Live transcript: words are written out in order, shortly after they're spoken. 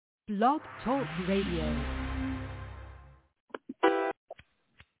Blog Talk Radio.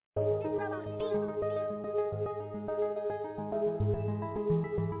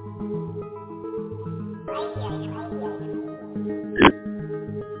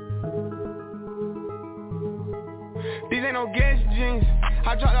 These ain't no guess jeans.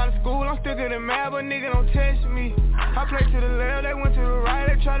 I dropped out of school, I'm still good at math, but nigga don't test me. I play to the left, they went to the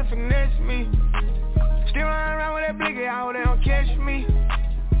right, they try to finesse me. Still running around with that blicky, I hope they don't catch me.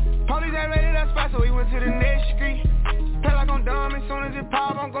 Police ain't raided that spot, so we went to the next street. Play like I'm dumb, as soon as it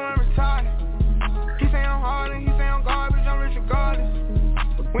pop, I'm gonna retire. He say I'm hard and he say I'm garbage, I'm rich regardless.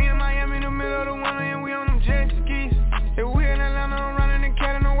 We in Miami in the middle of the winter and we on them jet skis. If we in Atlanta, I'm running the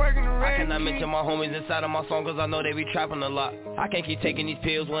cat and I'm working the red. I cannot mention my homies inside of my song cause I know they be trapping a lot. I can't keep taking these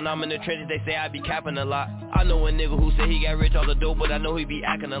pills when I'm in the trenches, they say I be capping a lot. I know a nigga who said he got rich off the dope, but I know he be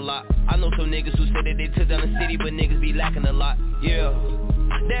acting a lot. I know some niggas who said that they took down the city, but niggas be lacking a lot. Yeah,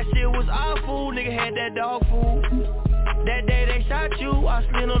 that shit was awful, nigga had that dog food. That day they shot you, I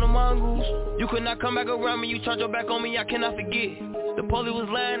slid on the mongoose. You could not come back around me, you turned your back on me, I cannot forget. The police was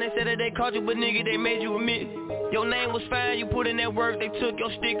lying, they said that they caught you, but nigga, they made you admit. Your name was fine, you put in that work, they took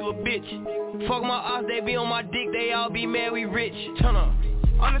your stick, you a bitch. Fuck my ops, they be on my dick, they all be mad, we rich. Turn up.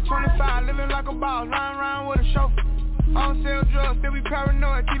 Under 25, living like a boss, lying around with a chauffeur. I don't sell drugs, still be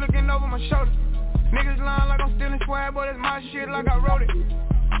paranoid, keep looking over my shoulder. Niggas lying like I'm stealing swag, but it's my shit like I wrote it.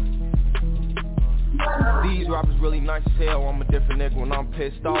 These rappers really nice as hell, I'm a different nigga when I'm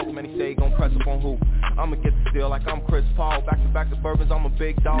pissed off. Many say he gon' press up on who? I'ma get the steal like I'm Chris Paul. Back to back to bourbons, I'm a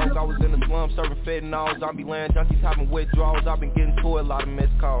big dog. I was in the slum serving fentanyl. Zombie land junkies having withdrawals. I've been getting to a lot of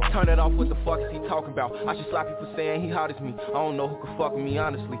missed calls. Turn it off, what the fuck is he talking about? I should slap you for saying he hot as me. I don't know who can fuck with me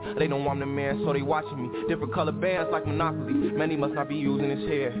honestly. They know I'm the man, so they watching me. Different color bands like Monopoly. Man, he must not be using his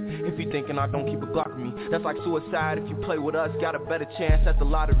hair. If he thinking I don't keep a Glock with me, that's like suicide. If you play with us, got a better chance at the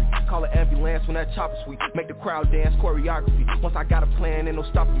lottery. Call an ambulance when that chopper sweet. Make the crowd dance choreography. Once I got a plan, ain't no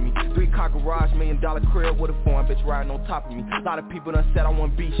stopping me. 3-car garage, $1 million crib with a foreign bitch riding on top of me. A lot of people done said I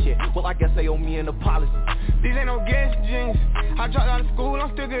want be shit. Well, I guess they owe me an apology. These ain't no guess jeans. I dropped out of school,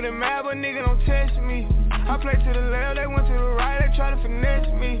 I'm still good at math, but nigga don't test me. I play to the left, they went to the right, they try to finesse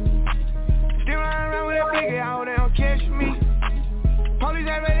me. Still running around with that blicky, I hope they don't catch me. Police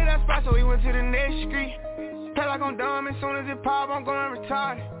ain't raided that spot, so we went to the next street. Play like I'm dumb, as soon as it pop, I'm gonna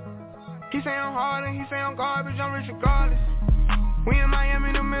retire. He say I'm hard and he say I'm garbage, I'm rich regardless. We in Miami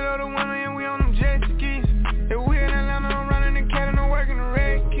in the middle of the winter and we on them jet skis. If we in Atlanta, I'm running the cat and I'm working the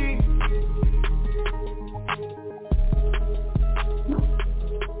red key.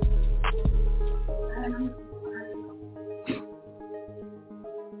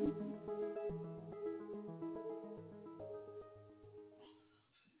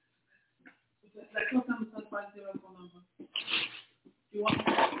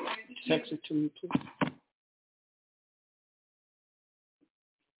 Text it to me, please.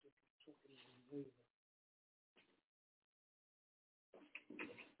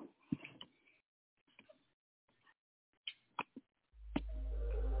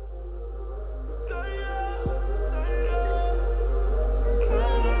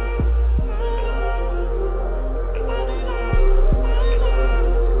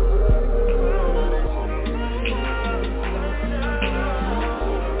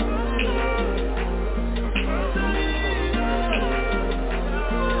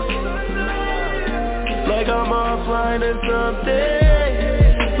 Like I'm offline or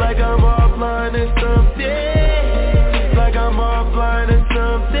something. Like I'm offline or something. Like I'm offline or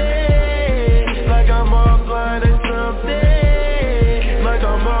something. Like I'm offline or something. Like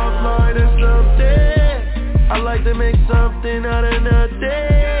I'm offline or something. I like to make something out of nothing.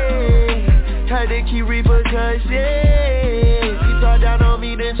 Had to keep repercussions. You talk down on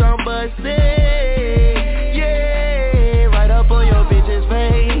me, then I'm busting. Yeah, right up on your bitch's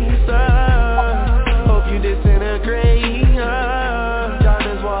face. You disintegrate,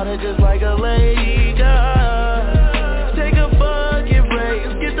 diamonds water just like a lake. Take a fucking break,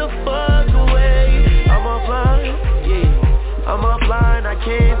 let's get the fuck away. I'm offline, yeah, I'm offline. I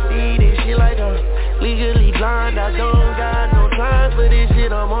can't see this shit like I'm legally blind. I don't got no time for this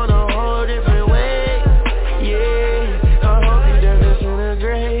shit, I'm on a whole different way. Yeah, I hope you don't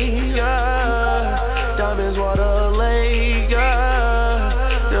disintegrate. Diamonds water lake.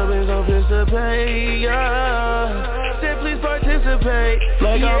 Diamonds don't participate. Say please participate.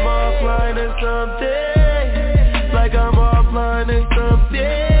 Like I'm offline or something. Like I'm offline or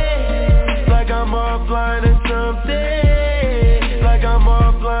something. Like I'm offline or something. Like I'm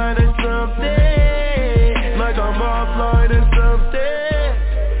offline or something. Like I'm offline or something.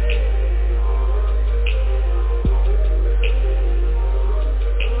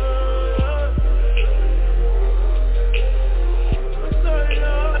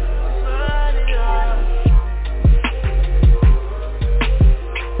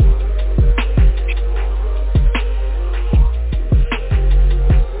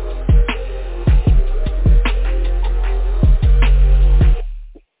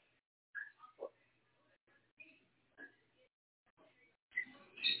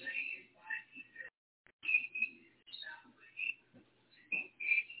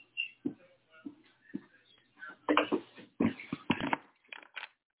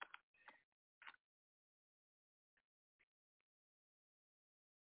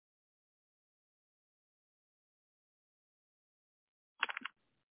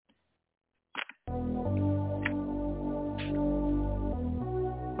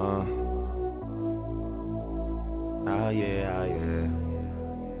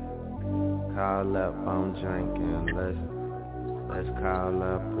 up, I'm drinking, let's call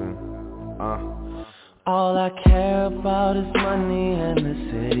up and, All I care about is money and the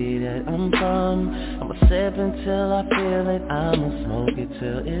city that I'm from. I'ma sip until I feel it, I'ma smoke it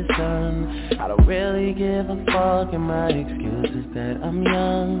till it's done. I don't really give a fuck, and my excuse is that I'm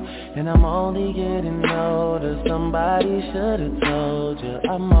young, and I'm only getting older. Somebody should've told you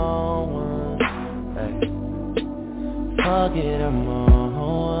I'm on one. Hey. Fuck it, I'm on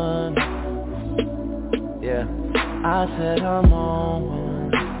one. Yeah, I said I'm on one.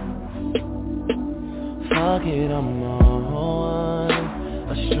 Fuck it, I'm on one,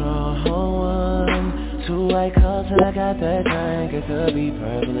 a strong one. 2 white cups and I got that drink. It could be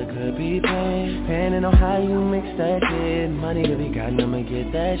purple, it could be pink, depending on how you mix that shit. Money could be gotten, I'ma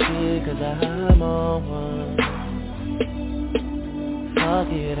get that shit, cause I'm on one. Fuck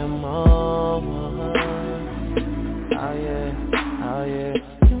it, I'm on one. Oh yeah, oh yeah.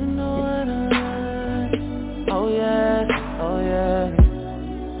 You know what I like. Oh yeah, oh yeah.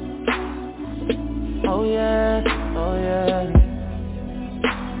 Oh yeah, oh yeah.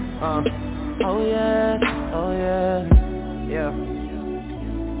 Oh yeah, oh yeah. Yeah.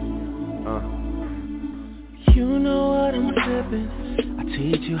 You know what I'm sipping. I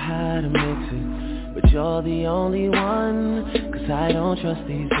teach you how to mix it, but you're the only one. Cause I don't trust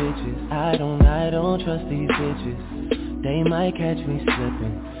these bitches. I don't trust these bitches. They might catch me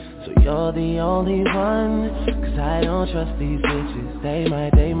slipping. So you're the only one. Cause I don't trust these bitches. They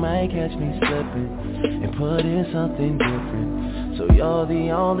might catch me slipping and put in something different. So you're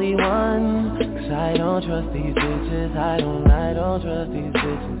the only one. Cause I don't trust these bitches. I don't trust these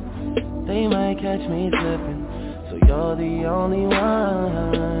bitches. They might catch me slipping. So you're the only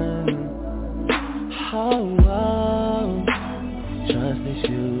one. Oh, oh. Trust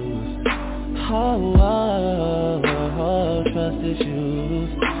issues. Oh, oh, oh. Trust issues.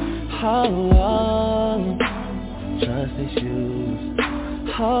 Oh, oh. Trust issues.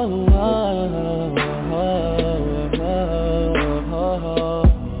 Oh, oh, oh, oh, oh, oh.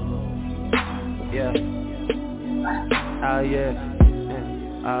 Yeah. Oh yeah.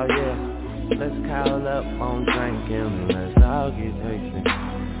 Oh yeah. Let's call up on drinking, let's all get tasty.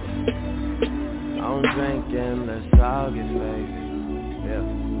 On drinking, let's all get fake. Yeah.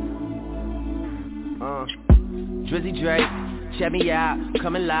 Drizzy Drake, check me out,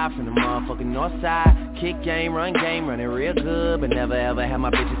 coming live from the motherfucking north side. Kick game, running real good, but never ever had my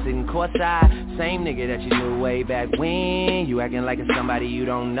bitches sitting courtside. Same nigga that you knew way back when. You acting like it's somebody you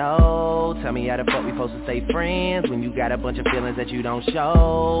don't know. Tell me how the fuck we supposed to stay friends when you got a bunch of feelings that you don't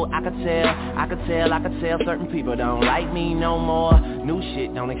show. I could tell certain people don't like me no more. New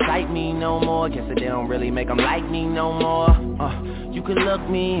shit don't excite me no more. Guess that they don't really make them like me no more. You can look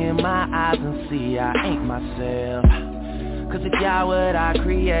me in my eyes and see I ain't myself. Cause if y'all what I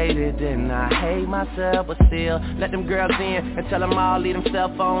created, then I hate myself. But still, let them girls in and tell them all leave them cell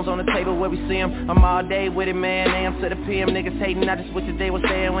phones on the table where we see them. I'm all day with it, man, AM to the PM. Niggas hating, I just wish that they was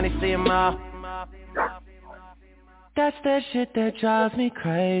saying when they see them all. That's that shit that drives me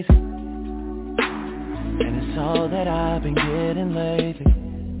crazy, and it's all that I've been getting lately.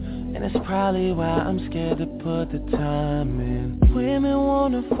 And it's probably why I'm scared to put the time in. Women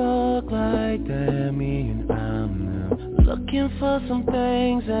wanna fuck like that, me and I'm them. Looking for some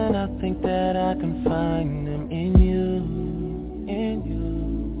things, and I think that I can find them in you,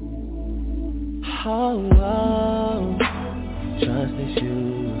 Oh, oh, trust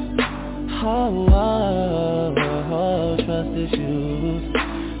issues. Oh, oh, oh, trust issues.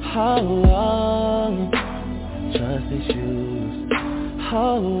 Oh, oh, trust issues.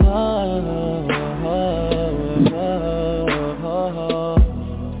 Oh, oh, oh, oh, oh, oh.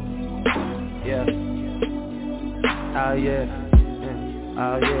 Yeah. Oh yeah.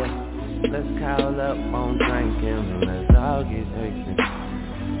 Oh yeah. Let's call up on drinking, let's all get tasty.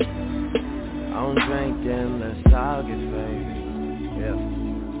 On drinking, let's all get fake. Yeah.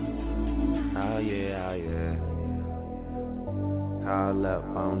 Oh yeah, oh yeah. Call up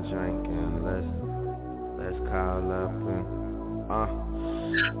on drinking, let's call up and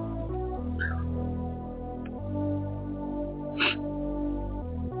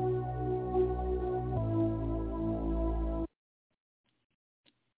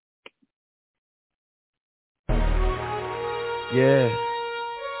yeah.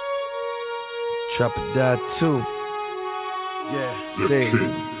 Trap or Die 2. Yeah. The king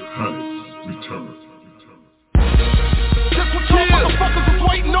has returned. Just what y'all motherfuckers was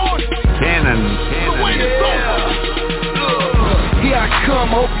waiting on. Cannon. The wait is over. Here I come,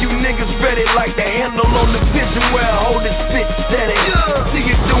 hope you niggas ready. Like the handle on the vision where I hold it spit steady. See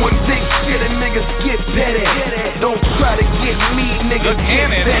you doing big shit and niggas get petty. Don't try to get me, niggas get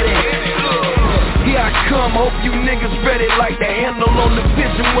petty. here I come, hope you niggas ready. Like the handle on the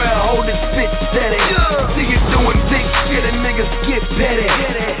vision where I hold this bitch steady. See you doing big shit and niggas get petty.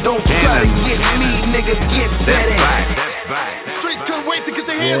 Don't try to get me, nigga, get petty. Streets couldn't wait to get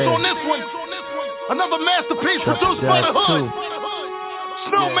their hands on this one. Another masterpiece produced by the hood.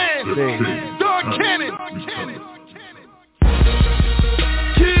 Snowman, Don Cannon.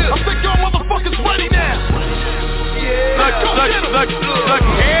 I think y'all motherfuckers ready now.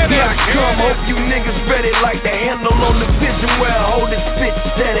 Here I come, hope you niggas ready. Like the handle on the vision where I hold this bitch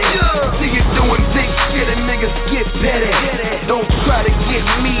steady. See you doing big shit and niggas get petty. Don't try to get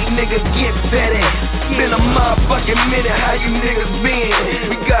me, nigga, get petty. Been a motherfucking minute, how you niggas been?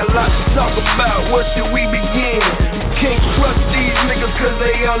 We got a lot to talk about, where should we begin? You can't trust these niggas cause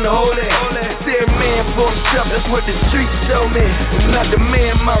they unholy. They're a man for himself, that's what the streets show me. And I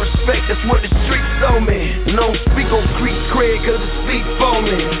demand my respect, that's what the streets show me. And don't speak on Creek Craig cause it speak for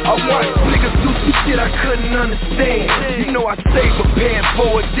me. I watched niggas do some shit I couldn't understand. You know I stay prepared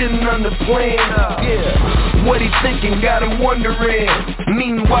for it, didn't underplan. Yeah, what he thinking got him wondering.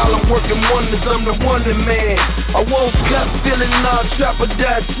 Meanwhile I'm working wonders, I'm the wonder man. I woke up feeling all trap or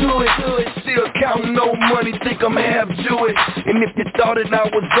die to it. Still counting no money, think I'm half Jewish. And if you thought that I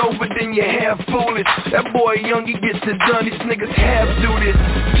was over, then you half foolish. That boy young, he gets it done, these niggas half do this.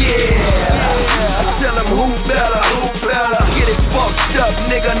 Yeah, I tell him who better. Get it fucked up,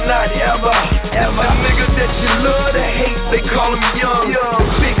 nigga, not ever. The nigga that you love to hate, they call him young. The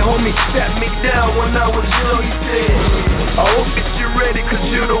big homie sat me down when I was young, he said, I hope that you're ready cause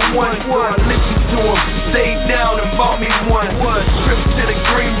you're the one. I listened to him, stayed down and bought me one. Trip to the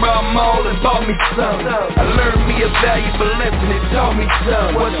Greenbrier Mall and bought me some. I learned me a valuable lesson, it taught me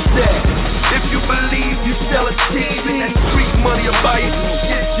some. What's that? If you believe you sell a TV, and street money will buy you some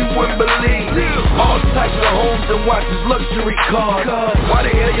shit you wouldn't believe. All types of homes and watches, luxury cars. Why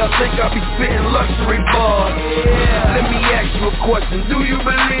the hell y'all think I be spitting luxury bars? Let me ask you a question, do you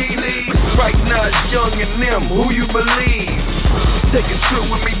believe? Right now it's young and them, who you believe? Take a trip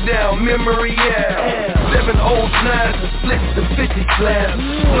with me down memory, 7 old 9s and splits and 50 slabs.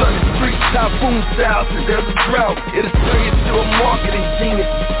 Flood the streets, typhoon style, so there's a drought. It'll turn you to a marketing genius,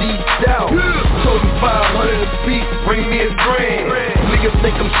 deep out. Told him 500 a piece, bring me a grand. Niggas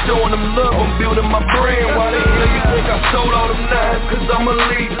think I'm showing them love, I'm building my brand. Why the hell you think I sold all them 9s? Cause I'm a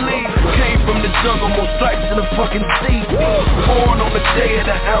lead. Came from the jungle, more stripes than a fucking sea. Born on the day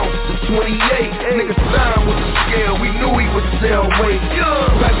of the ounce, the 28. Niggas signed with the scale, we knew he would sell weight.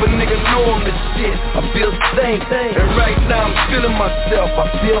 Type of nigga know I'm the shit, I feel stank. And right now I'm feeling myself, I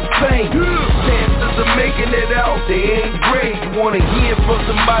feel pain. Chances of making it out, they ain't great. You wanna hear from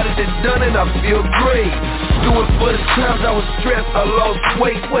somebody that done it, I feel great. Do it for the times I was stressed, I lost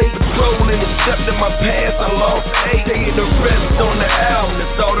weight. Patrolling and stepped in my past, I lost 8. Taking the rest on the album,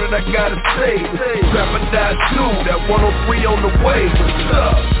 that's all that I gotta say. Trap or Die 2, that 103 on the way. What's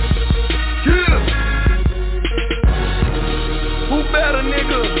up? Yeah. Who better,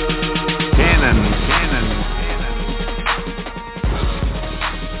 nigga? Cannon.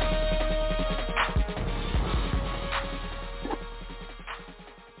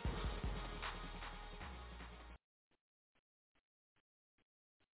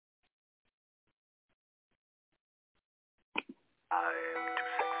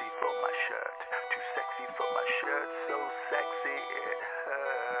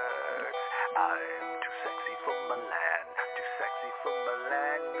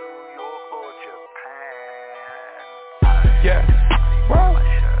 Yeah, well,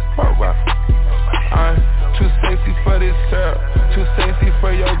 I'm too sexy for this girl, too sexy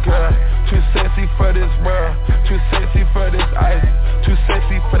for your girl, too sexy for this world, too sexy for this ice, too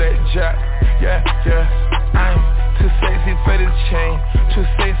sexy for that jack. Yeah, I'm too sexy for this chain, too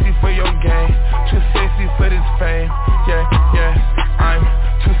sexy for your game, too sexy for this fame. Yeah, I'm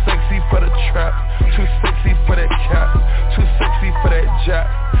too sexy for the trap, too sexy for that cap, too sexy for that jack.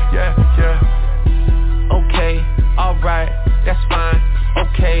 Yeah. Okay, alright, that's fine,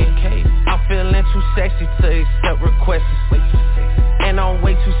 okay. I'm feeling too sexy to accept requests. And I'm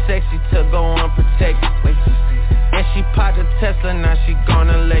way too sexy to go unprotected. And she popped a Tesla, now she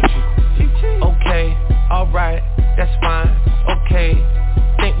gonna let you. Okay, alright, that's fine, okay.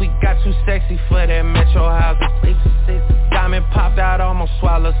 Think we got too sexy for that metro housing. Diamond popped out, almost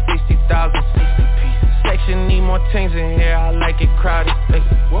swallowed 60,000. Section need more things in here, I like it crowded.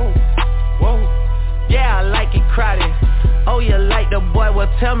 Whoa. Yeah, I like it crowded. Oh, you like the boy? Well,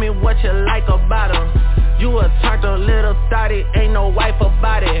 tell me what you like about him. You a turned a little thotty, ain't no wife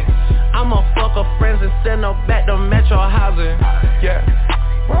about it. I'ma fuck her friends and send her back to metro housing. Yeah,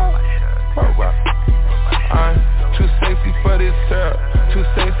 I'm too sexy for this girl, too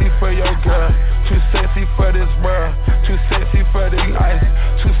sexy for your girl, too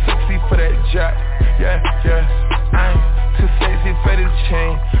jack. Yeah, yeah. I'm too sexy for this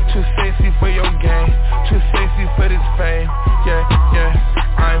chain, too sexy for your game, too sexy for this fame. Yeah, yeah.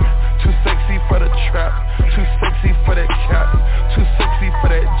 I'm too sexy for the trap, too sexy for that cap, too sexy for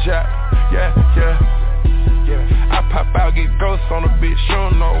that jack. Yeah, yeah. I pop out, get ghosts on the bitch, you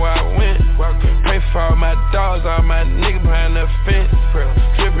don't know where I went. Pray for all my dogs, all my niggas behind the fence.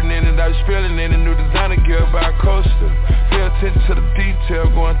 Drippin' in it, I was spilling in a new designer gear by Coaster. Pay attention to the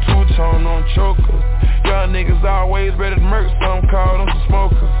detail, going two-tone on chokers. Young niggas always ready to murk, some call them some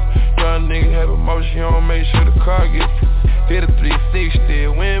smokers. Young niggas have emotion, you don't make sure the car gets hit a 360,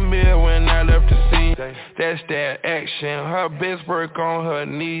 windmill when I left the scene. That's that action, her best work on her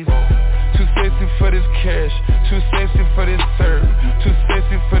knees. Too sexy for this cash, too sexy for this serve, too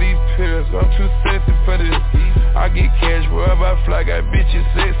sexy for these pills, I'm too sexy for this. I get cash wherever I fly, got bitches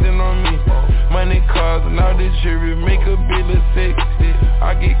sexing on me. Money, cars, and all this jewelry, make a bill of sexy.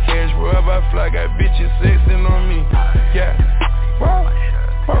 I get cash wherever I fly, got bitches sexing on me. Yeah, wow,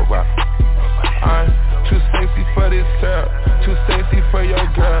 wow, wow. I'm too sexy for this girl, too sexy for your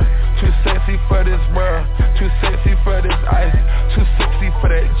girl, too sexy for this world, too sexy for this ice, too sexy for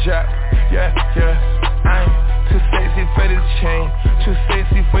that jack. Yeah, yeah. I'm too sexy for this chain, too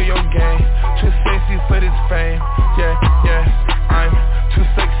sexy for your game, too sexy for this fame. Yeah, yeah. I'm too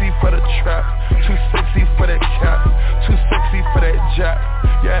sexy for the trap, too sexy for that cap, too sexy for that jack.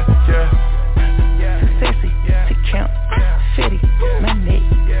 Yeah, yeah. Too sexy to count, fetty, my neck,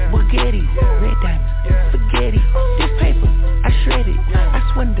 Bugatti, red diamonds, spaghetti, this paper, I shred it,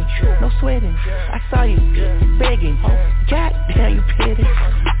 I swindle, no sweating, I saw you, begging, goddamn you petty,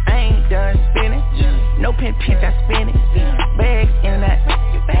 I ain't done spinning, no pin pinch, I spin it, bags in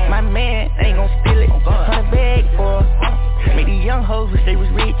that, my man ain't gon' steal it, 100 bag for made these young hoes wish they was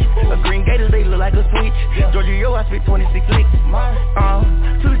rich, a green gator they look like a switch, Georgia Yo I spit 26 licks,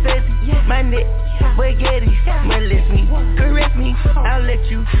 too sexy, my neck, spaghetti, molest me, correct me, I'll let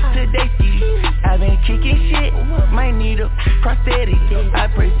you today see, I've been kicking shit, might need a prosthetic, I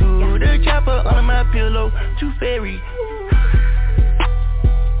pray through the chopper under my pillow, too fairy.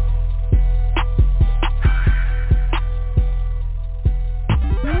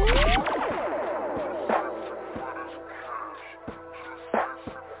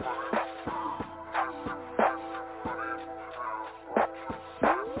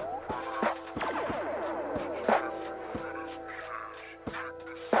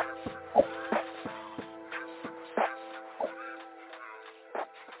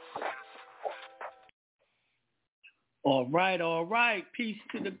 All right. Peace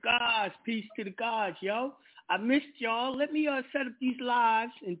to the gods, yo. I missed y'all. Let me set up these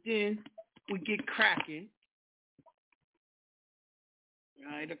lives and then we get cracking.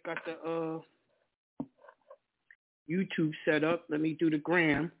 All right, I got the YouTube set up. Let me do the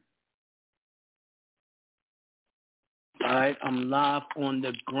gram. All right, I'm live on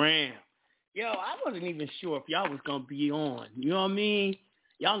the gram. Yo, I wasn't even sure if y'all was gonna be on. You know what I mean?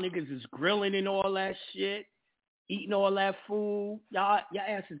 Y'all niggas is grilling and all that shit. Eating all that food, y'all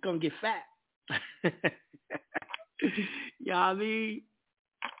ass is gonna get fat. You know what I mean?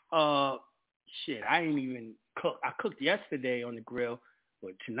 Shit, I ain't even cook. I cooked yesterday on the grill,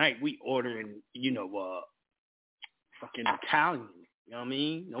 but tonight we ordering, fucking Italian. You know what I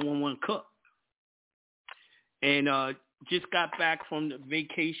mean? No one want to cook. And just got back from the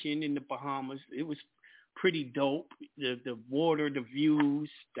vacation in the Bahamas. It was pretty dope. The water, the views,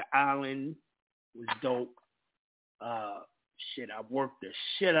 the island was dope. I worked the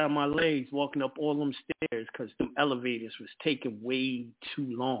shit out of my legs walking up all them stairs because them elevators was taking way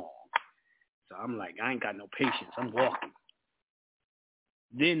too long. So I'm like, I ain't got no patience. I'm walking.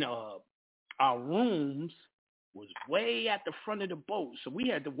 Then our rooms was way at the front of the boat, so we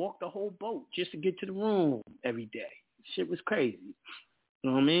had to walk the whole boat just to get to the room every day. Shit was crazy. You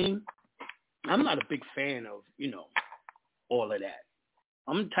know what I mean? I'm not a big fan of, all of that.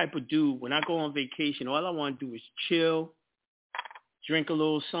 I'm the type of dude, when I go on vacation, all I want to do is chill, drink a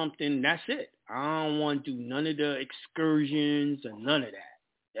little something, that's it. I don't want to do none of the excursions or none of that.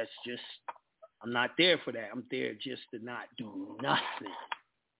 That's just, I'm not there for that. I'm there just to not do nothing.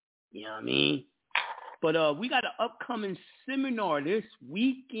 You know what I mean? But we got an upcoming seminar this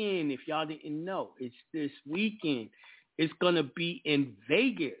weekend, if y'all didn't know. It's this weekend. It's going to be in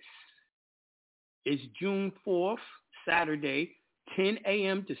Vegas. It's June 4th, Saturday, 10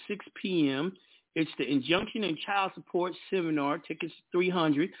 a.m. to 6 p.m. It's the Injunction and Child Support Seminar. Tickets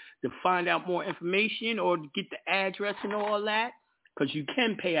 $300. To find out more information or to get the address and all that, because you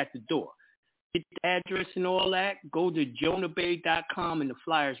can pay at the door. Get the address and all that, go to jonahbay.com and the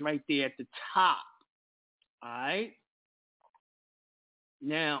flyer's right there at the top. All right?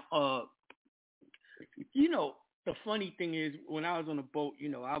 Now, You know, the funny thing is, when I was on the boat, you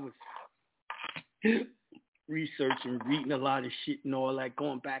know, I was researching, reading a lot of shit and all that,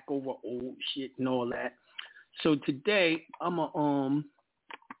 going back over old shit and all that. So today, I'm going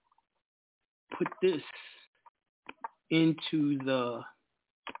to put this into the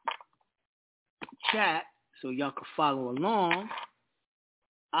chat so y'all can follow along.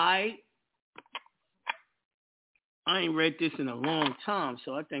 I ain't read this in a long time,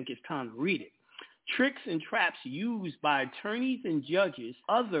 so I think it's time to read it. Tricks and traps used by attorneys and judges,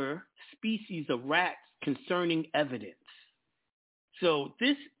 other species of rats concerning evidence. So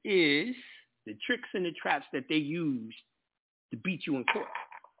this is the tricks and the traps that they use to beat you in court.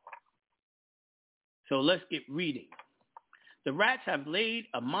 So let's get reading. The rats have laid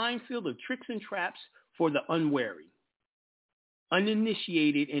a minefield of tricks and traps for the unwary,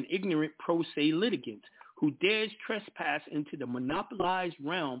 uninitiated, and ignorant pro se litigants who dares trespass into the monopolized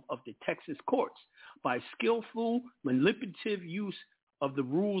realm of the Texas courts by skillful, manipulative use of the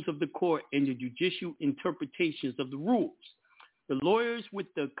rules of the court and the judicial interpretations of the rules. The lawyers, with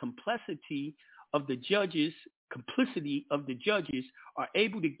the complicity of the judges, are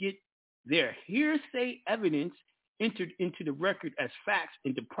able to get their hearsay evidence entered into the record as facts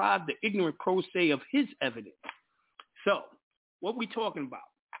and deprive the ignorant pro se of his evidence. So, what we talking about?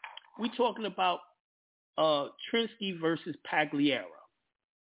 We talking about Trinsky versus Pagliaro.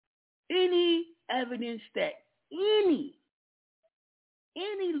 Any evidence that any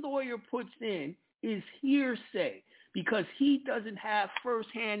lawyer puts in is hearsay because he doesn't have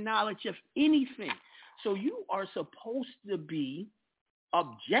firsthand knowledge of anything. So you are supposed to be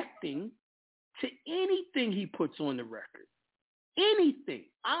objecting to anything he puts on the record. Anything.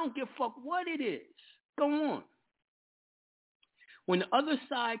 I don't give a fuck what it is. Go on. When the other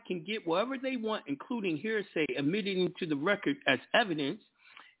side can get whatever they want, including hearsay, admitted into the record as evidence,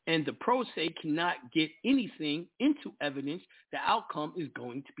 and the pro se cannot get anything into evidence, the outcome is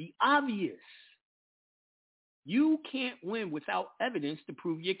going to be obvious. You can't win without evidence to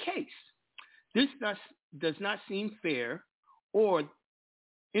prove your case. This does not seem fair or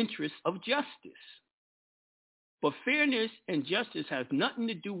interest of justice. But fairness and justice has nothing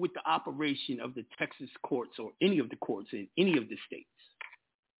to do with the operation of the Texas courts or any of the courts in any of the states.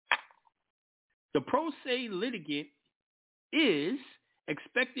 The pro se litigant is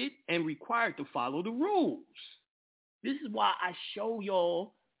expected and required to follow the rules. This is why I show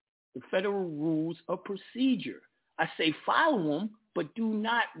y'all the federal rules of procedure. I say follow them, but do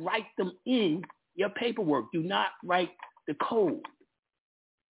not write them in your paperwork. Do not write the code,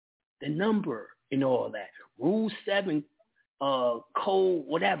 the number, and all that. Rule 7, code,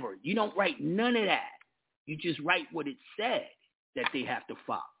 whatever. You don't write none of that. You just write what it said that they have to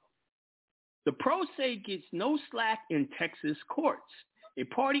follow. The pro se gets no slack in Texas courts. A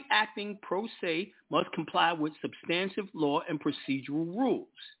party acting pro se must comply with substantive law and procedural rules.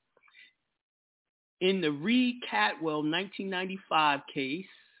 In the Reed-Catwell 1995 case,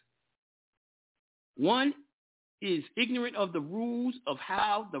 one is ignorant of the rules of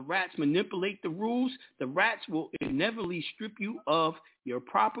how the rats manipulate the rules. The rats will inevitably strip you of your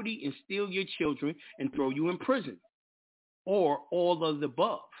property and steal your children and throw you in prison, or all of the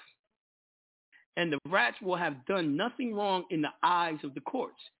above. And the rats will have done nothing wrong in the eyes of the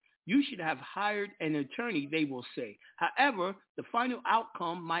courts. You should have hired an attorney, they will say. However, the final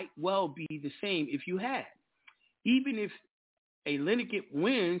outcome might well be the same if you had. Even if a litigant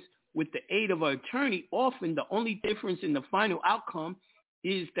wins with the aid of an attorney, often the only difference in the final outcome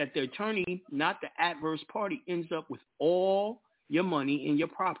is that the attorney, not the adverse party, ends up with all your money and your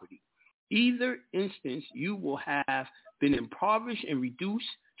property. Either instance, you will have been impoverished and reduced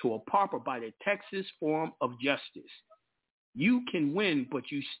to a pauper by the Texas form of justice. You can win,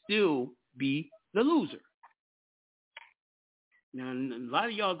 but you still be the loser. Now, a lot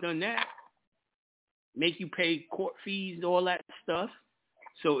of y'all done that. Make you pay court fees and all that stuff.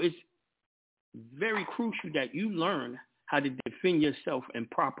 So it's very crucial that you learn how to defend yourself and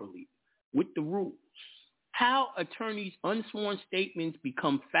properly with the rules. How attorneys' unsworn statements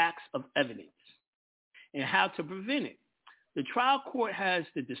become facts of evidence and how to prevent it. The trial court has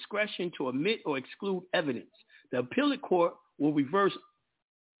the discretion to omit or exclude evidence. The appellate court will reverse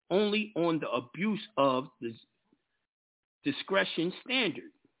only on the abuse of the discretion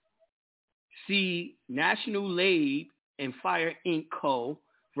standard. See National Lab and Fire Inc. Co.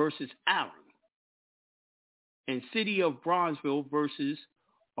 versus Allen and City of Bronzeville versus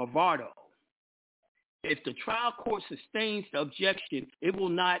Arvado. If the trial court sustains the objection, it will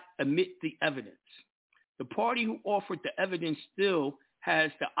not admit the evidence. The party who offered the evidence still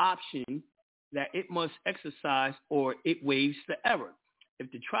has the option that it must exercise or it waives the error.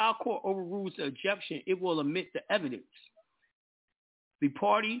 If the trial court overrules the objection, it will admit the evidence. The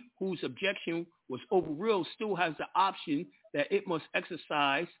party whose objection was overruled still has the option that it must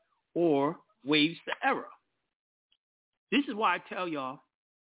exercise or waives the error. This is why I tell y'all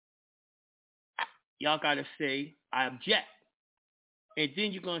got to say, I object. And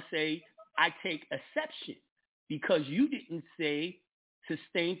then you're going to say, I take exception because you didn't say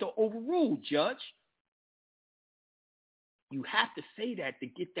sustained or overruled, Judge. You have to say that to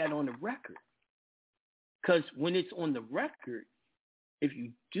get that on the record. Because when it's on the record, if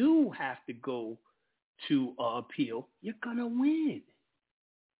you do have to go to appeal, you're going to win.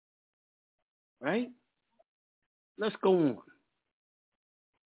 Right? Let's go on.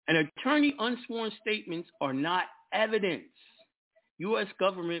 An attorney unsworn statements are not evidence. U.S.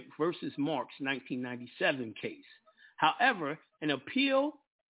 Government versus Marks, 1997 case. However, on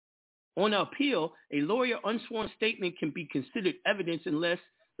appeal, a lawyer unsworn statement can be considered evidence unless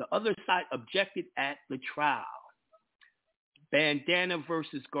the other side objected at the trial. Bandana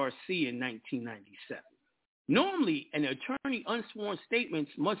versus Garcia, 1997. Normally, an attorney unsworn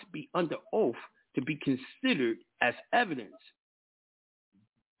statements must be under oath to be considered as evidence.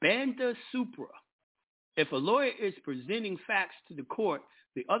 Banda supra. If a lawyer is presenting facts to the court,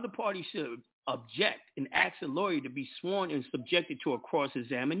 the other party should object and ask the lawyer to be sworn and subjected to a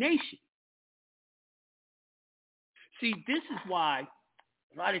cross-examination. See, this is why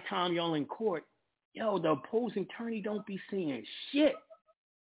a lot of time y'all in court, the opposing attorney don't be saying shit.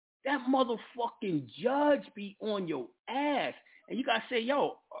 That motherfucking judge be on your ass. And you got to say,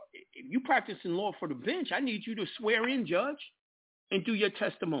 if you practicing law for the bench, I need you to swear in, judge, and do your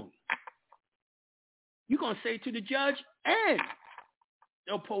testimony. You're going to say to the judge and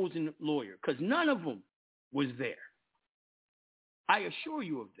the opposing lawyer, because none of them was there. I assure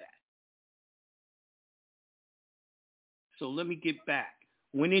you of that. So let me get back.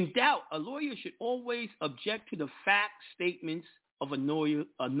 When in doubt, a lawyer should always object to the fact statements of another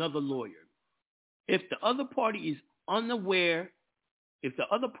lawyer. If the other party is aware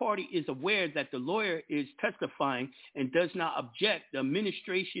that the lawyer is testifying and does not object, the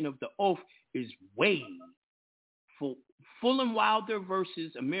administration of the oath is waived. Fulham Wilder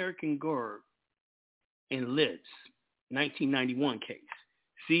versus American Girl and Liz, 1991 case.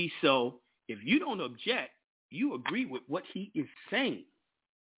 See, so if you don't object, you agree with what he is saying.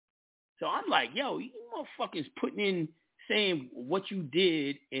 So I'm like, you motherfuckers putting in saying what you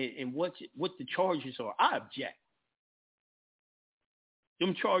did and what the charges are. I object.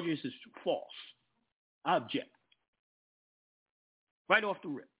 Them charges is false. I object. Right off the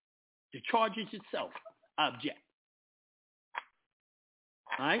rip. The charges itself, I object.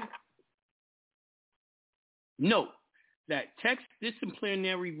 All right? Note that text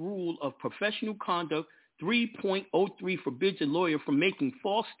disciplinary rule of professional conduct 3.03 forbids a lawyer from making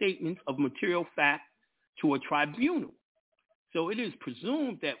false statements of material fact to a tribunal. So it is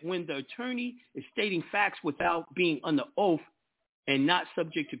presumed that when the attorney is stating facts without being under oath and not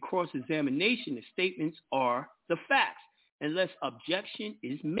subject to cross-examination, the statements are the facts, unless objection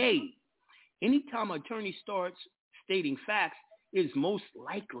is made. Anytime an attorney starts stating facts, it is most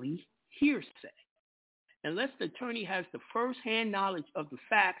likely hearsay. Unless the attorney has the first-hand knowledge of the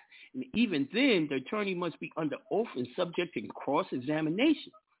facts, and even then, the attorney must be under oath and subject to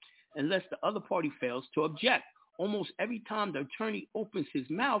cross-examination, unless the other party fails to object. Almost every time the attorney opens his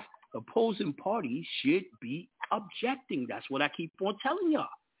mouth, the opposing party should be objecting. That's what I keep on telling y'all.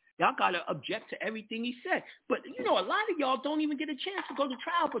 Y'all got to object to everything he said. But, a lot of y'all don't even get a chance to go to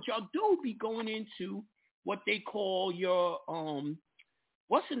trial, but y'all do be going into what they call your,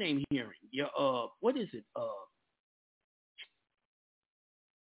 what's the name hearing? Your, what is it?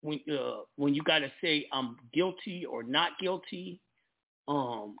 When you got to say I'm guilty or not guilty.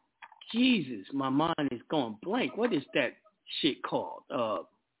 Jesus, my mind is going blank. What is that shit called?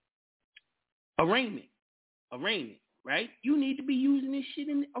 Arraignment, right? You need to be using this shit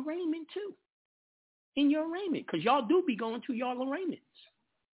in arraignment too. In your arraignment, because y'all do be going to y'all arraignments,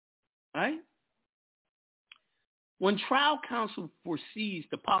 right? When trial counsel foresees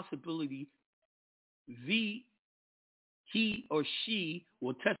the possibility he or she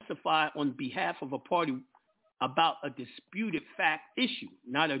will testify on behalf of a party about a disputed fact issue,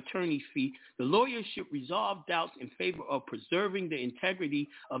 not attorney's fee, the lawyer should resolve doubts in favor of preserving the integrity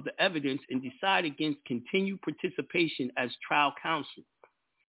of the evidence and decide against continued participation as trial counsel.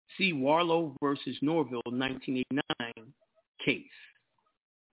 See Warlow versus Norville, 1989 case.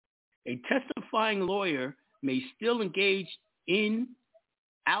 A testifying lawyer may still engage in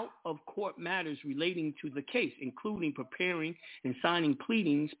out-of-court matters relating to the case, including preparing and signing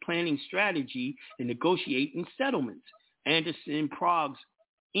pleadings, planning strategy, and negotiating settlements. Anderson Proggs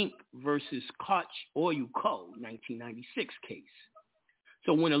Inc. versus Koch Oil Co. 1996 case.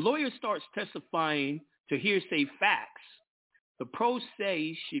 So when a lawyer starts testifying to hearsay facts, the pro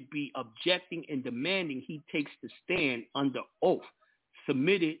se should be objecting and demanding he takes the stand under oath,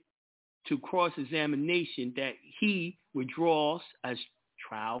 submitted to cross-examination that he withdraws as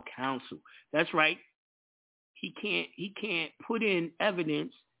trial counsel. That's right. He can't put in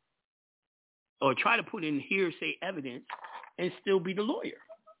evidence or try to put in hearsay evidence and still be the lawyer.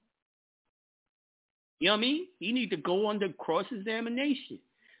 You know what I mean? He need to go under cross-examination.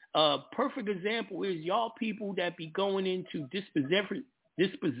 Perfect example is y'all people that be going into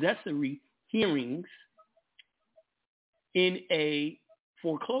dispossessory hearings in a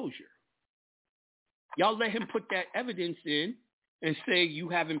foreclosure. Y'all let him put that evidence in and say you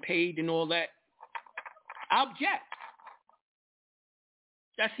haven't paid and all that. I object.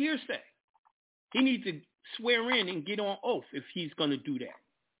 That's hearsay. He needs to swear in and get on oath if he's going to do that.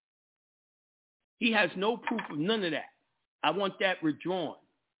 He has no proof of none of that. I want that withdrawn.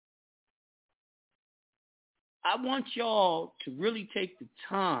 I want y'all to really take the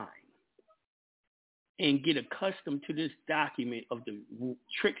time and get accustomed to this document of the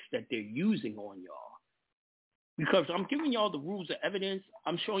tricks that they're using on y'all. Because I'm giving y'all the rules of evidence.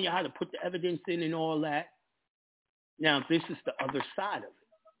 I'm showing you how to put the evidence in and all that. Now, this is the other side of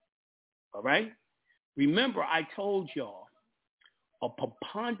it. All right? Remember, I told y'all a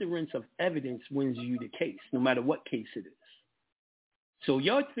preponderance of evidence wins you the case, no matter what case it is. So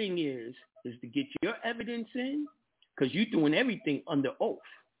your thing is to get your evidence in, because you're doing everything under oath,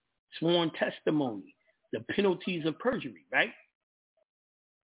 sworn testimony, the penalties of perjury, right?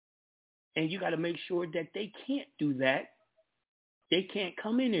 And you got to make sure that they can't do that. They can't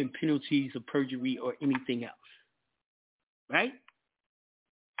come in penalties of perjury or anything else, right?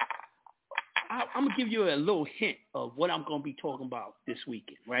 I'm going to give you a little hint of what I'm going to be talking about this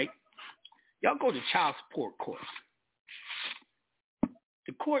weekend, right? Y'all go to child support court.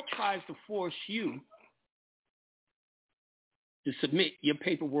 The court tries to force you to submit your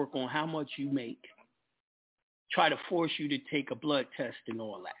paperwork on how much you make, try to force you to take a blood test and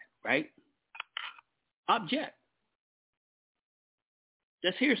all that, right? Object.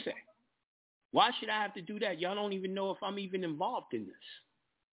 That's hearsay. Why should I have to do that? Y'all don't even know if I'm even involved in this.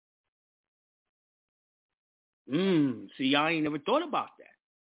 See, y'all ain't never thought about that.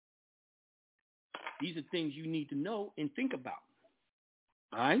 These are things you need to know and think about.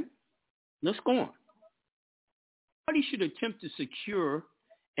 All right? Let's go on. Party should attempt to secure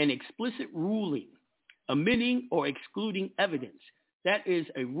an explicit ruling, omitting or excluding evidence. That is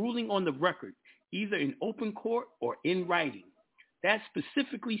a ruling on the record, either in open court or in writing. That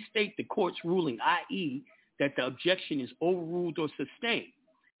specifically state the court's ruling, i.e., that the objection is overruled or sustained.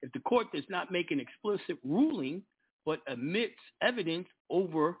 If the court does not make an explicit ruling but omits evidence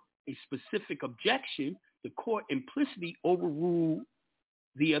over a specific objection, the court implicitly overruled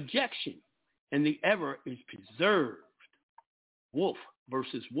the objection, and the error is preserved. Wolf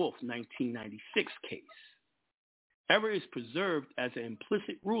versus Wolf, 1996 case. Error is preserved as an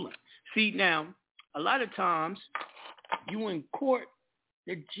implicit ruling. See, now, a lot of times, you in court,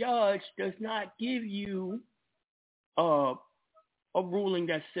 the judge does not give you a ruling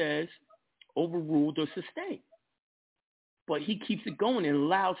that says overruled or sustained. But he keeps it going and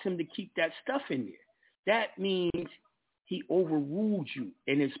allows him to keep that stuff in there. That means he overruled you,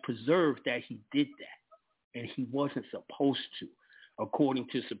 and it's preserved that he did that. And he wasn't supposed to, according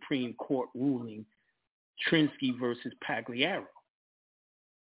to Supreme Court ruling Trinsky versus Pagliaro.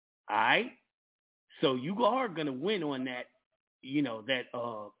 All right? So you are going to win on that, that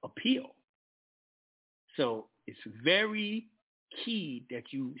appeal. So it's very key that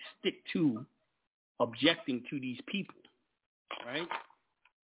you stick to objecting to these people, right?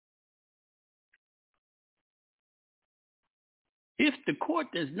 If the court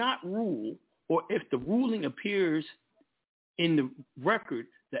does not rule, or if the ruling appears in the record,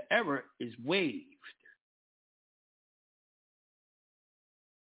 the error is waived.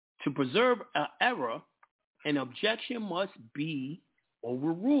 To preserve an error, an objection must be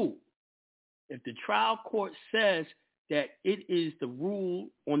overruled. If the trial court says that it is the rule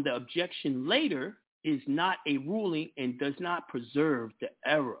on the objection later, is not a ruling and does not preserve the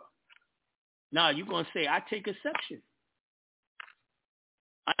error. Now, you're going to say, I take exception.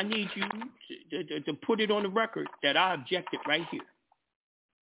 I need you to put it on the record that I objected right here.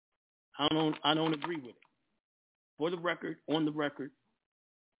 I don't agree with it. For the record, on the record.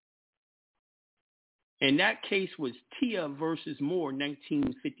 And that case was Tia versus Moore,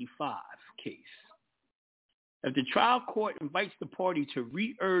 1955 case. If the trial court invites the party to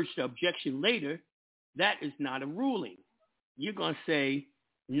re-urge the objection later, that is not a ruling. You're going to say,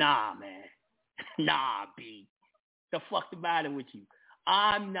 Nah, man. Nah, B. The fuck the matter with you?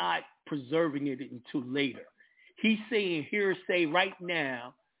 I'm not preserving it until later. He's saying hearsay right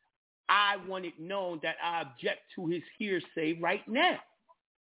now. I want it known that I object to his hearsay right now.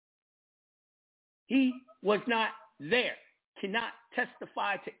 He was not there, cannot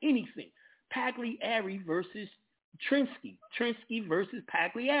testify to anything. Pagliari versus Trinsky. Trinsky versus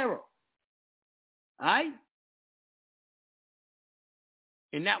Pagliaro. All right?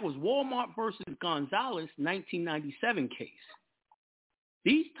 And that was Walmart versus Gonzalez, 1997 case.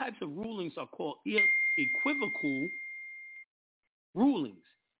 These types of rulings are called equivocal rulings.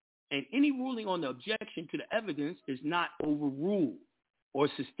 And any ruling on the objection to the evidence is not overruled or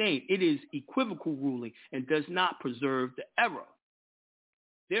sustained. It is equivocal ruling and does not preserve the error.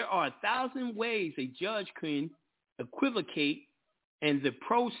 There are 1,000 ways a judge can equivocate, and the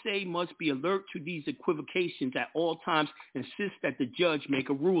pro se must be alert to these equivocations at all times, insist that the judge make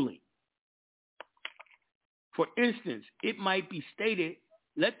a ruling. For instance, it might be stated,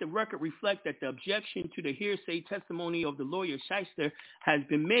 let the record reflect that the objection to the hearsay testimony of the lawyer Shyster has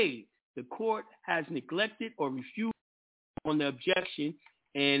been made. The court has neglected or refused on the objection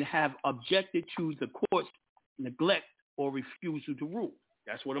and have objected to the court's neglect or refusal to rule.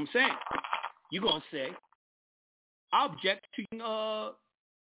 That's what I'm saying. You're going to say, I object to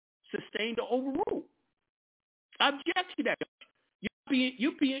sustain or overrule. I object to that.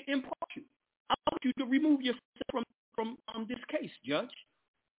 You're being impartial. I want you to remove yourself from this case, Judge.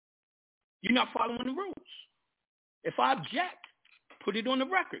 You're not following the rules. If I object, put it on the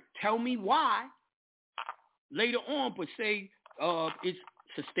record. Tell me why later on, but say it's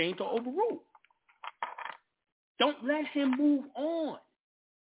sustained or overruled. Don't let him move on.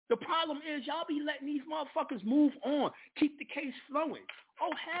 The problem is y'all be letting these motherfuckers move on. Keep the case flowing.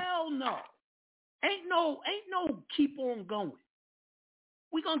 Oh, hell no. Ain't no keep on going.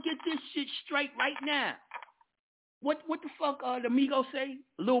 We gonna get this shit straight right now. What the fuck the Migos say?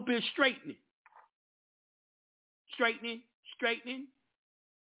 A little bit of straightening. Straightening.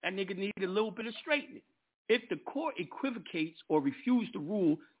 That nigga need a little bit of straightening. If the court equivocates or refuses to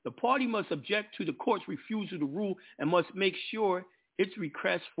rule, the party must object to the court's refusal to rule and must make sure its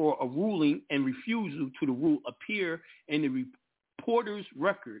request for a ruling and refusal to the rule appear in the reporter's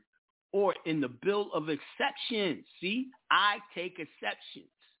record or in the bill of exceptions. See, I take exceptions.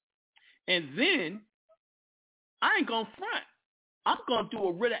 And then I ain't going to front. I'm going to do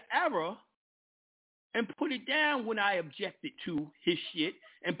a writ of error and put it down when I objected to his shit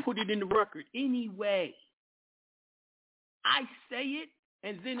and put it in the record anyway. I say it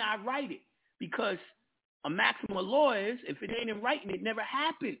and then I write it because a maximum of law is if it ain't in writing, it never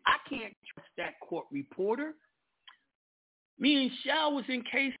happened. I can't trust that court reporter. Me and Shell was in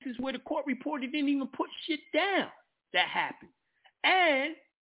cases where the court reporter didn't even put shit down that happened. And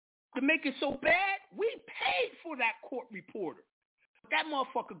to make it so bad, we paid for that court reporter. That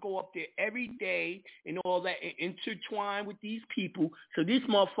motherfucker go up there every day and all that and intertwine with these people. So this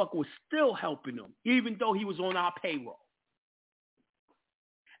motherfucker was still helping them, even though he was on our payroll.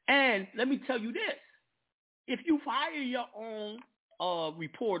 And let me tell you this. If you hire your own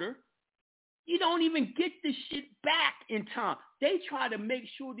reporter, you don't even get this shit back in time. They try to make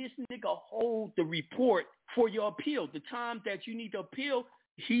sure this nigga hold the report for your appeal. The time that you need to appeal,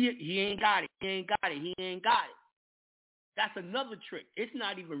 he ain't got it. That's another trick. It's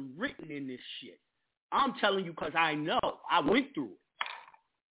not even written in this shit. I'm telling you because I know. I went through it.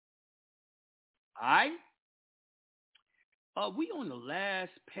 All right? We on the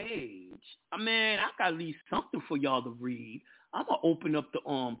last page. Man, I got at least something for y'all to read. I'm going to open up the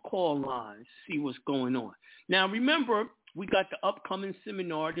call lines, see what's going on. Now, remember, we got the upcoming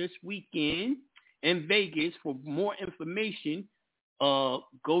seminar this weekend in Vegas. For more information, go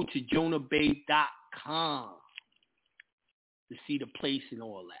to jonahbay.com to see the place and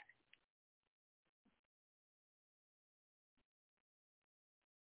all that.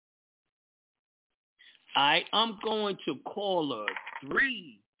 All right, I'm going to caller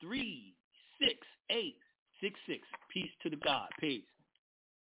 336-866. Peace to the God. Peace.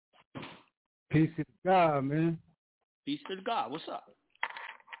 Peace to the God, man. Peace to the God. What's up?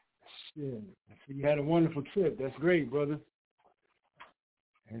 Shit. I see you had a wonderful trip. That's great, brother.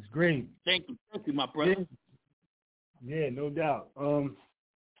 That's great. Thank you, my brother. Yeah, no doubt.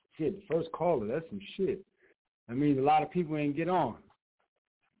 Shit, the first caller, that's some shit. I mean, a lot of people ain't get on.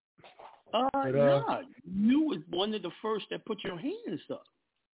 Nah, you was one of the first that put your hands up.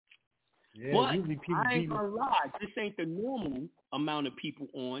 Yeah, but usually people I ain't gonna lie, this ain't the normal amount of people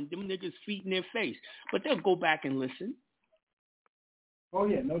on. Them niggas feet in their face. But they'll go back and listen. Oh,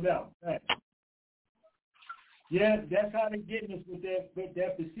 yeah, no doubt. Yeah, that's how they're getting us with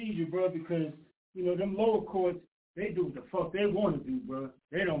that procedure, bro, because, you know, them lower courts, they do what the fuck they want to do, bro.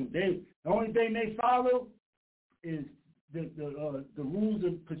 The only thing they follow is the rules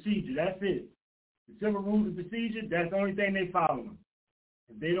of procedure. That's it. The civil rules of procedure, that's the only thing they follow.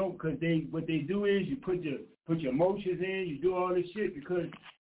 If they don't, because what they do is you put your emotions in, you do all this shit, because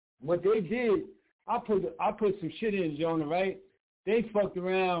what they did, I put some shit in, Jonah, right? They fucked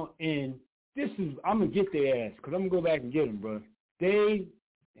around, and I'm going to get their ass, because I'm going to go back and get them, bro. Because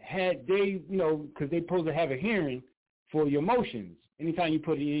they supposed to have a hearing for your emotions anytime you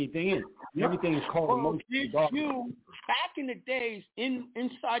put anything in. Everything is called emotions. Back in the days,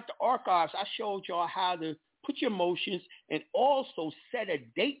 inside the archives, I showed y'all how to put your emotions and also set a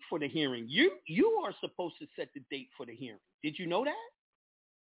date for the hearing. You are supposed to set the date for the hearing. Did you know that?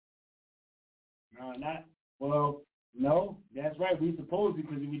 No, that's right. We supposed to,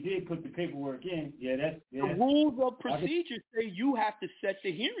 because we did put the paperwork in. The rules of procedure say you have to set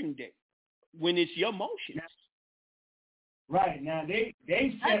the hearing date when it's your motions. Right. Now, they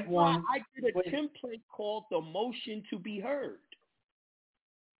set one. I did a template called the motion to be heard.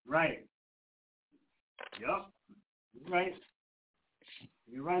 Right. Yep. Right.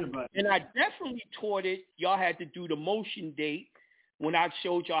 You're right about that. And I definitely taught it. Y'all had to do the motion date when I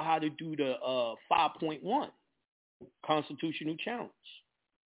showed y'all how to do the 5.1 constitutional challenge.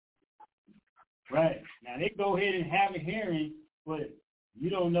 Right. Now, they go ahead and have a hearing, but you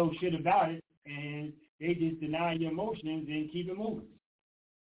don't know shit about it, and they just deny your motions and keep it moving.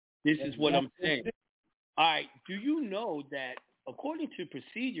 This is what I'm saying. All right. Do you know that according to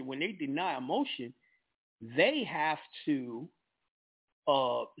procedure, when they deny a motion, they have to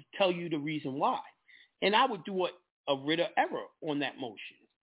tell you the reason why. And I would do a writ of error on that motion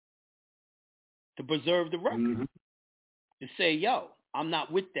to preserve the record. Mm-hmm. To say, yo, I'm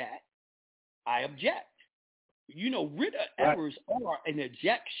not with that. I object. You know, writ of errors are an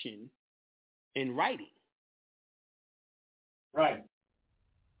objection in writing. Right.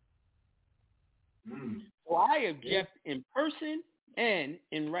 So I object in person and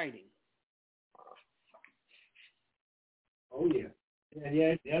in writing. Oh yeah.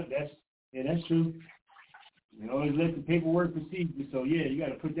 That's true. You always let the paperwork proceed. So yeah, you got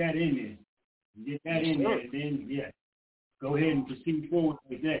to put that in there. You get that in there, and then go ahead and proceed forward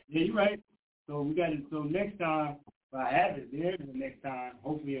with that. Yeah, you're right. So we got to. So next time, if I have it there, the next time,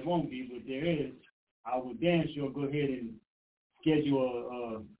 hopefully it won't be, but there is. I will damn sure go ahead and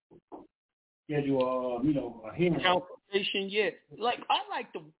schedule a hearing. Consultation, yeah. Like I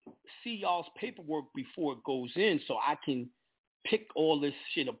like to see y'all's paperwork before it goes in, so I can pick all this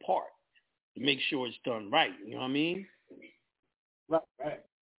shit apart to make sure it's done right. You know what I mean? Right.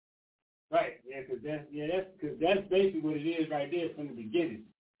 Yeah, because that's basically what it is right there from the beginning.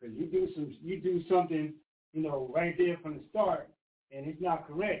 Because you do something, right there from the start, and it's not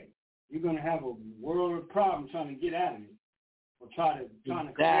correct. You're gonna have a world of problem trying to get out of it, or trying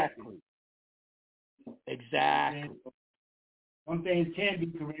to correct it. Exactly. Some things can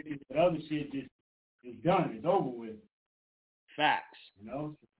be corrected, but other shit just is done. It's over with. Facts.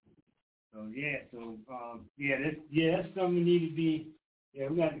 So that's something we need to be. Yeah,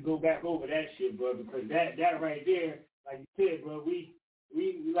 we got to go back over that shit, bro, because that right there, like you said, bro, we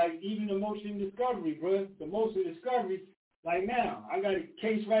like even the motion discovery, bro. The motion discovery, like now, I got a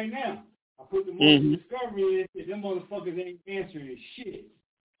case right now. I put the motion discovery in, them motherfuckers ain't answering shit.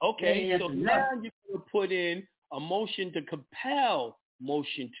 Okay, so now you're going to put in a motion to compel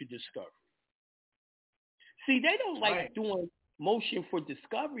motion to discovery. See, they don't like doing motion for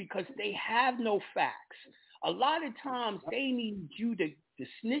discovery because they have no facts. A lot of times they need you to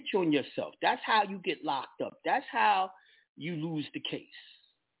snitch on yourself. That's how you get locked up. That's how you lose the case.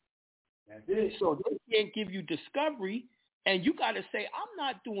 That's it. So they can't give you discovery, and you got to say, I'm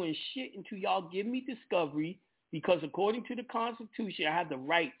not doing shit until y'all give me discovery, because according to the Constitution, I have the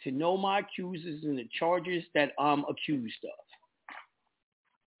right to know my accusers and the charges that I'm accused of.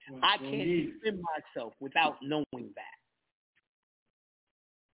 I can't defend myself without knowing that.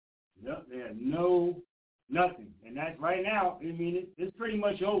 Yep, no, nothing. And that's right now, I mean, it's pretty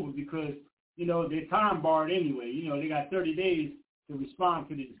much over because, they're time barred anyway. They got 30 days to respond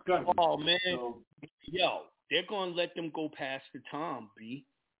to the discovery. Oh, man. They're going to let them go past the time, B.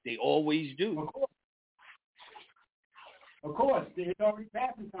 They always do. Of course. It's already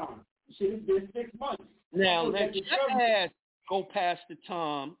past the time. Shit, it's been 6 months. Now, let your ass go past the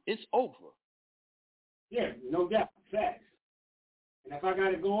time. It's over. Yeah, no doubt. Facts. And if I got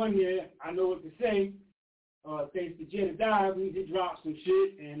to go in here, I know what to say. Thanks to Jedediah, we did drop some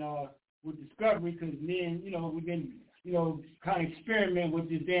shit and with discovery, because then, we can, kind of experiment with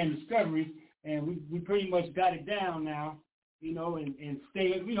this damn discovery and we pretty much got it down now, you know, and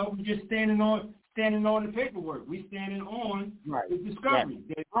stay, you know, we just standing on the paperwork. We standing on the discovery.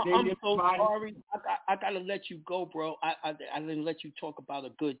 Right. I'm so sorry. I gotta let you go, bro. I didn't let you talk about a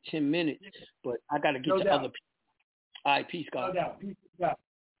good 10 minutes, but I gotta get to other people. All right, peace, God. No doubt.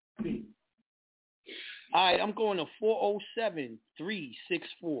 Peace. All right, I'm going to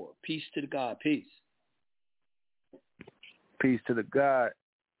 407-364. Peace to the God. Peace. Peace to the God.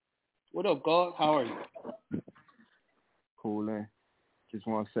 What up, God? How are you? Coolin'. Just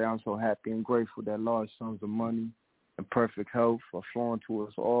want to say I'm so happy and grateful that large sums of money and perfect health are flowing to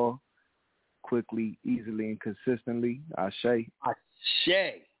us all quickly, easily, and consistently. Ashe.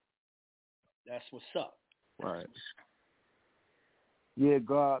 Ashe. That's what's up. Right. Yeah,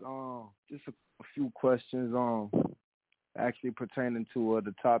 God, just a few questions actually pertaining to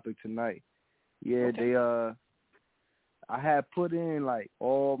the topic tonight. Yeah, okay. I had put in like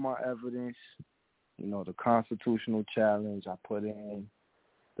all my evidence, you know, the constitutional challenge. I put in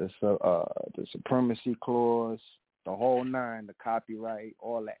the supremacy clause, the whole nine, the copyright,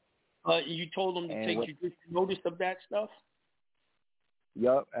 all that. You told them to take judicial notice of that stuff?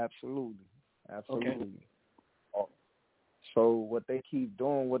 Yup, absolutely. Okay. So what they keep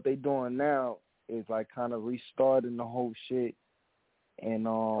doing, what they doing now is like kind of restarting the whole shit and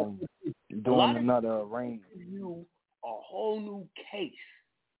doing another arrangement. A whole new case,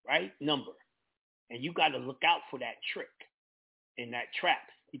 right? Number. And you got to look out for that trick and that trap.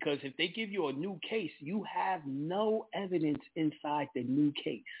 Because if they give you a new case, you have no evidence inside the new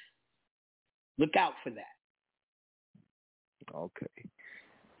case. Look out for that. Okay.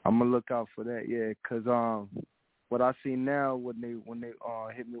 I'm going to look out for that, yeah, because what I see now when they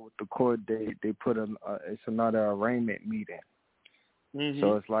hit me with the court, they put it's another arraignment meeting. Mm-hmm.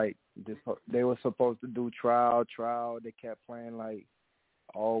 So it's like they were supposed to do trial. They kept playing like,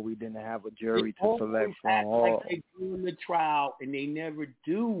 oh, we didn't have a jury to select from. Like they doing the trial and they never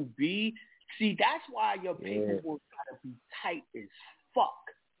do. B. See, that's why your paperwork gotta be tight as fuck.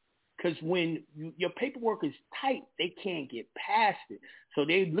 Because when your paperwork is tight, they can't get past it. So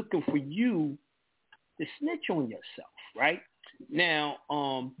they're looking for you to snitch on yourself, right? Now,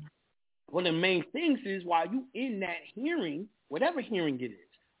 one of the main things is while you in that hearing, whatever hearing it is,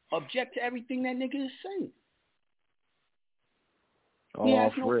 object to everything that nigga is saying.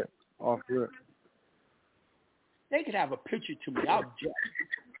 Off rip. They could have a picture to me. I'll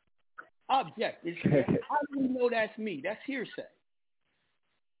object. How do you know that's me? That's hearsay.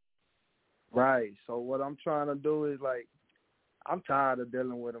 Right. So what I'm trying to do is like, I'm tired of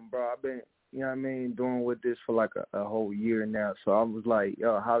dealing with them, bro. I've been, you know what I mean, doing with this for like a whole year now. So I was like,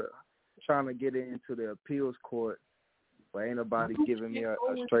 trying to get into the appeals court, but ain't nobody giving me a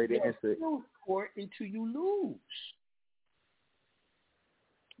straight answer. Appeals court until you lose.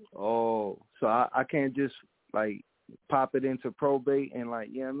 Oh, so I can't just like pop it into probate and like,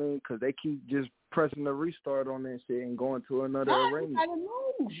 you know what I mean? Because they keep just pressing the restart on that shit and going to another arraignment.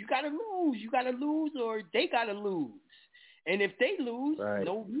 You gotta lose or they gotta lose. And if they lose,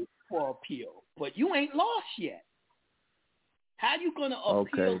 no need for appeal. But you ain't lost yet. How you gonna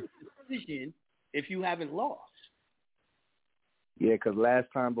appeal the decision if you haven't lost? Yeah, because last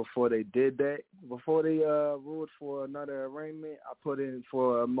time before they did that, before they ruled for another arraignment, I put in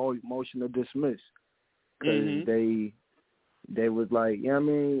for a motion to dismiss. Because they was like, you know what I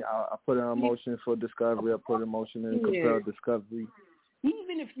mean? I put in a motion for discovery. I put in a motion in compelled discovery.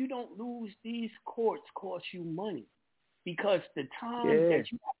 Even if you don't lose, these courts cost you money. Because the time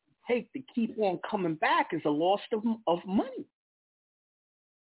that you have to take to keep on coming back is a loss of money.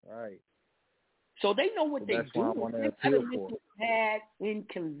 Right. So they know what they're doing. They gotta make it bad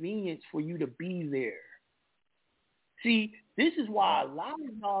inconvenience for you to be there. See, this is why a lot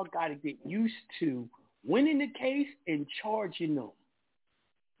of y'all got to get used to winning the case and charging them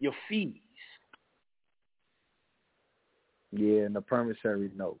your fees. Yeah, and the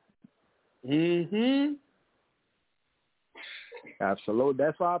promissory note. Mm-hmm. Absolutely.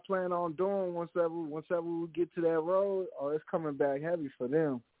 That's what I plan on doing once ever we get to that road. Oh, it's coming back heavy for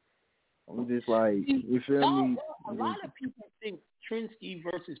them. I'm just like, you feel me? A lot of people think Trinsky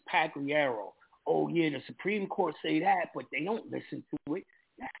versus Pagliaro. Oh, yeah, the Supreme Court say that, but they don't listen to it.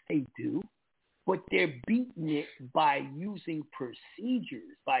 Yes, they do. But they're beating it by using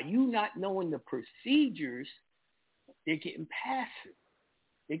procedures. By you not knowing the procedures, they're getting past it.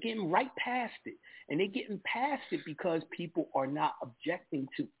 They're getting right past it. And they're getting past it because people are not objecting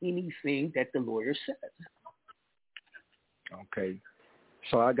to anything that the lawyer says. Okay.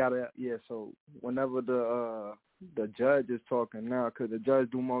 So I gotta, so whenever the judge is talking now, because the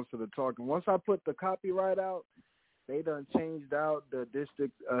judge do most of the talking, once I put the copyright out, they done changed out the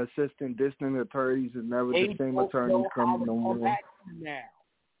district assistant district attorneys and never the same attorneys come no more. Now.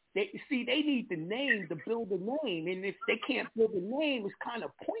 They need the name to build a name, and if they can't build a name, it's kind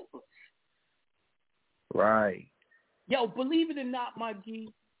of pointless. Right. Yo, believe it or not, my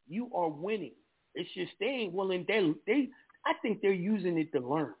G, you are winning. It's just they ain't willing. I think they're using it to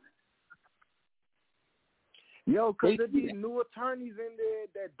learn. Yo, because there be new attorneys in there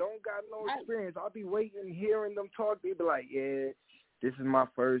that don't got no experience. I'll be waiting, hearing them talk. They be like, yeah, this is my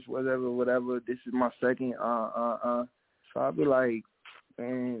first, whatever. This is my second, So I'll be like,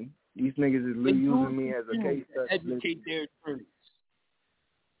 man, these niggas is using me as a case study. Educate their attorneys.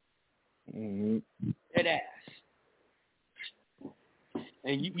 Mm-hmm. Dead ass.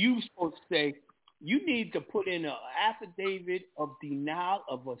 And you supposed to say, you need to put in an affidavit of denial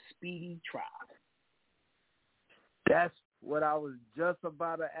of a speedy trial. That's what I was just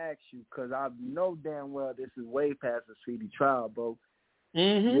about to ask you, because I know damn well this is way past a speedy trial, bro.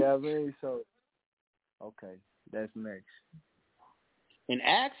 Mm-hmm. Yeah, man. So, okay, that's next. And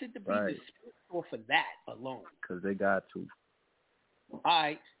ask it to be dismissed for that alone. Because they got to. All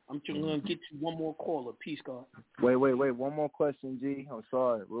right, I'm just going to get you one more caller. Peace, God. Wait. One more question, G. I'm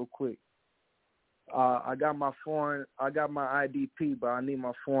sorry, real quick. I got my IDP, but I need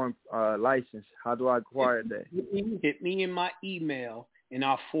my foreign license. How do I acquire that? Hit me in my email, and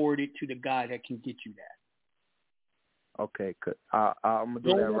I'll forward it to the guy that can get you that. Okay, good. I'm going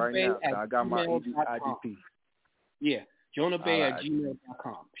to do that right now. I got my IDP. Yeah,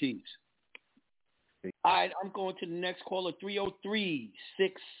 jonahbay@gmail.com. Peace. All right, I'm going to the next caller, 303-669.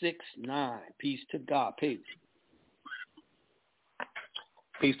 Peace to God. Peace.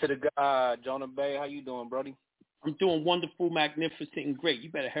 Peace to the God, Jonah Bay. How you doing, Brody? I'm doing wonderful, magnificent, and great. You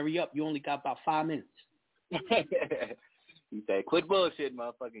better hurry up. You only got about 5 minutes. You say, quit bullshit,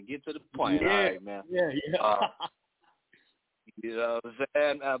 motherfucker. Get to the point. Yeah, all right, man. Yeah. You know what I'm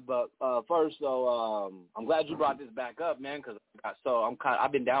saying? But first, though, I'm glad you brought this back up, man, because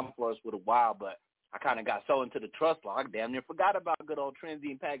I've been down for us for a while, but I kind of got so into the trust law, I damn near forgot about good old Trenzy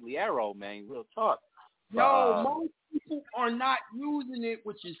and Pagliaro, man. Real talk. Yo, most people are not using it,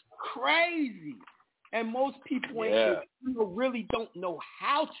 which is crazy. And most people really don't know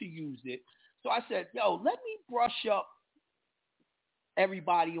how to use it. So I said, yo, let me brush up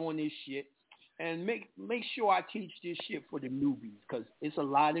everybody on this shit and make sure I teach this shit for the newbies, because it's a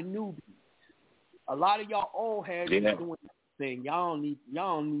lot of newbies. A lot of y'all old heads are doing this thing. Y'all don't need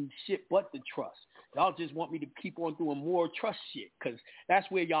shit but the trust. Y'all just want me to keep on doing more trust shit, because that's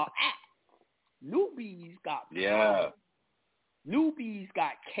where y'all at. Newbies got Newbies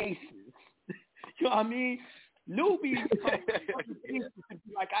got cases. You know what I mean? Newbies come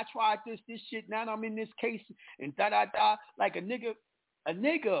like, I tried this shit, now I'm in this case, and da-da-da. Like a nigga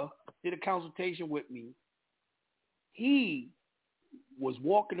did a consultation with me. He was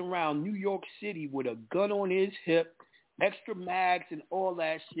walking around New York City with a gun on his hip, extra mags and all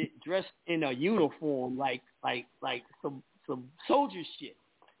that shit, dressed in a uniform like some soldier shit.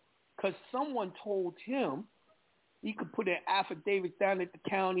 Because someone told him he could put an affidavit down at the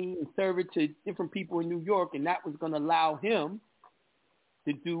county and serve it to different people in New York, and that was going to allow him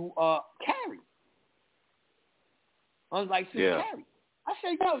to do carry, unlicensed carry. I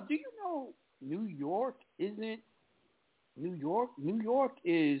said, yo, do you know New York is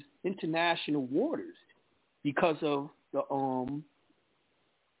international waters because of the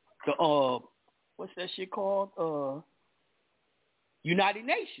what's that shit called? United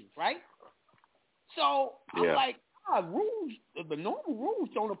Nations, right? So I'm like, rules, the normal rules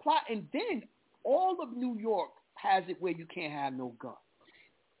don't apply. And then all of New York has it where you can't have no gun.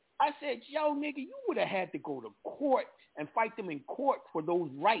 I said, yo, nigga, you would have had to go to court and fight them in court for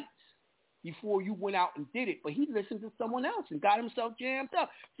those rights before you went out and did it. But he listened to someone else and got himself jammed up.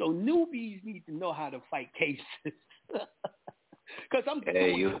 So newbies need to know how to fight cases. Because I'm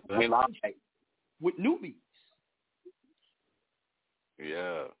doing with newbies.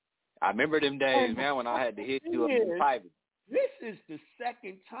 Yeah. I remember them days, man, when I had to hit you up in private. This is the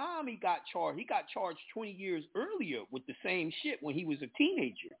second time he got charged. He got charged 20 years earlier with the same shit when he was a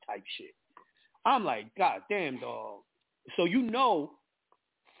teenager type shit. I'm like, God damn, dog. So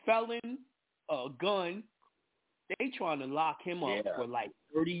felon, gun, they trying to lock him up for like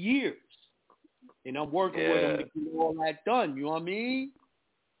 30 years. And I'm working with him to get all that done. You know what I mean?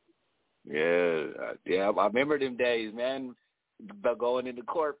 Yeah. I remember them days, man. Going into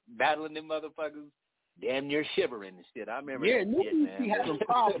court, battling them motherfuckers, damn near shivering and shit. I remember that newbies shit, man. Be having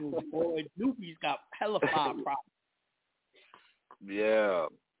problems, boy. Newbies got hella problems. Yeah.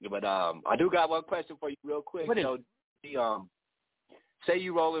 But I do got one question for you real quick. So, say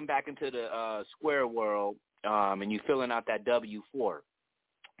you rolling back into the square world and you filling out that W-4.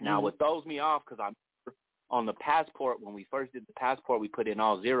 Now, what throws me off, because I'm on the passport, when we first did the passport, we put in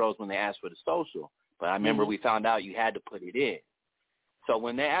all zeros when they asked for the social. But I remember we found out you had to put it in. So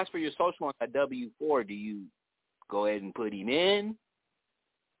when they ask for your social on that W-4, do you go ahead and put him in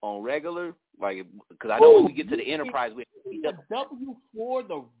on regular? Like, because I know when we get to the enterprise, we the W-4,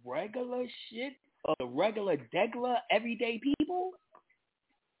 the regular shit, or the regular degular everyday people.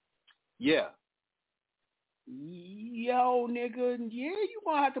 Yeah. Yo, nigga, yeah, you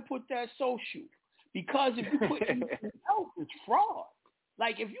gonna have to put that social, because if you put anything else, it's fraud.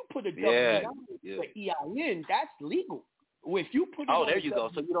 Like if you put a W-9 for EIN, that's legal. If you put it there you go.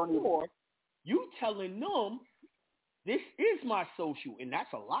 So you don't even. You telling them this is my social, and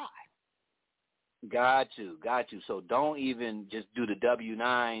that's a lie. Got you. So don't even just do the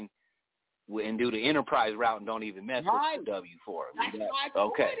W-9 and do the enterprise route, and don't even mess with the W-4. That's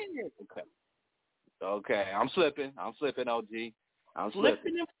okay. Okay, I'm slipping, OG. I'm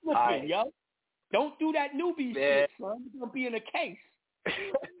slipping. Yo. Don't do that newbie shit, son. You're going to be in a case.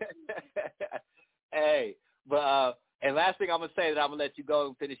 Hey, but, and last thing I'm going to say, that I'm going to let you go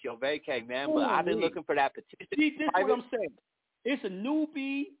and finish your vacay, man, but I've been looking for that petition. See, this is what I'm saying. It's a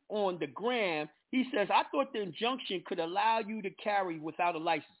newbie on the gram. He says, I thought the injunction could allow you to carry without a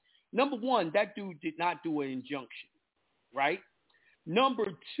license. Number one, that dude did not do an injunction, right? Number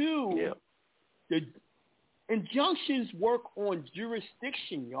two, the injunctions work on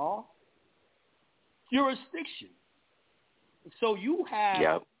jurisdiction, y'all. Jurisdiction. So you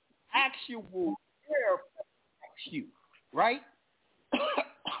have actual care affects you, right?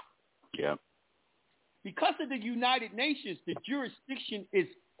 Because of the United Nations, the jurisdiction is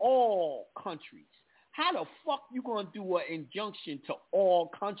all countries. How the fuck you gonna do an injunction to all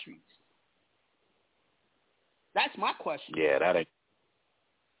countries? That's my question. Yeah, that ain't.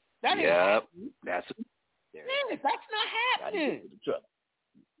 That ain't happening. That's not happening.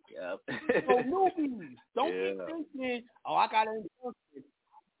 Yep. So newbies, don't be thinking, I got an injunction to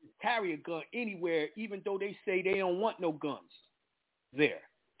carry a gun anywhere, even though they say they don't want no guns there.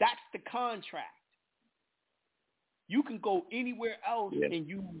 That's the contract. You can go anywhere else and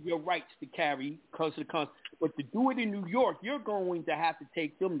use your rights to carry because of the contract. But to do it in New York, you're going to have to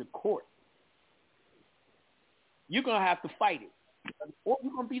take them to court. You're going to have to fight it. Or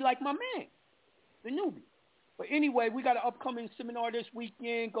you're going to be like my man, the newbie. But anyway, we got an upcoming seminar this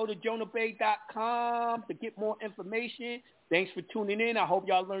weekend. Go to jonahbay.com to get more information. Thanks for tuning in. I hope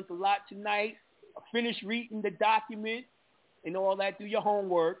y'all learned a lot tonight. I finished reading the document and all that. Do your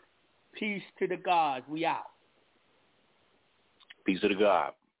homework. Peace to the gods. We out. Peace to the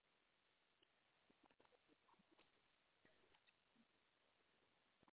God.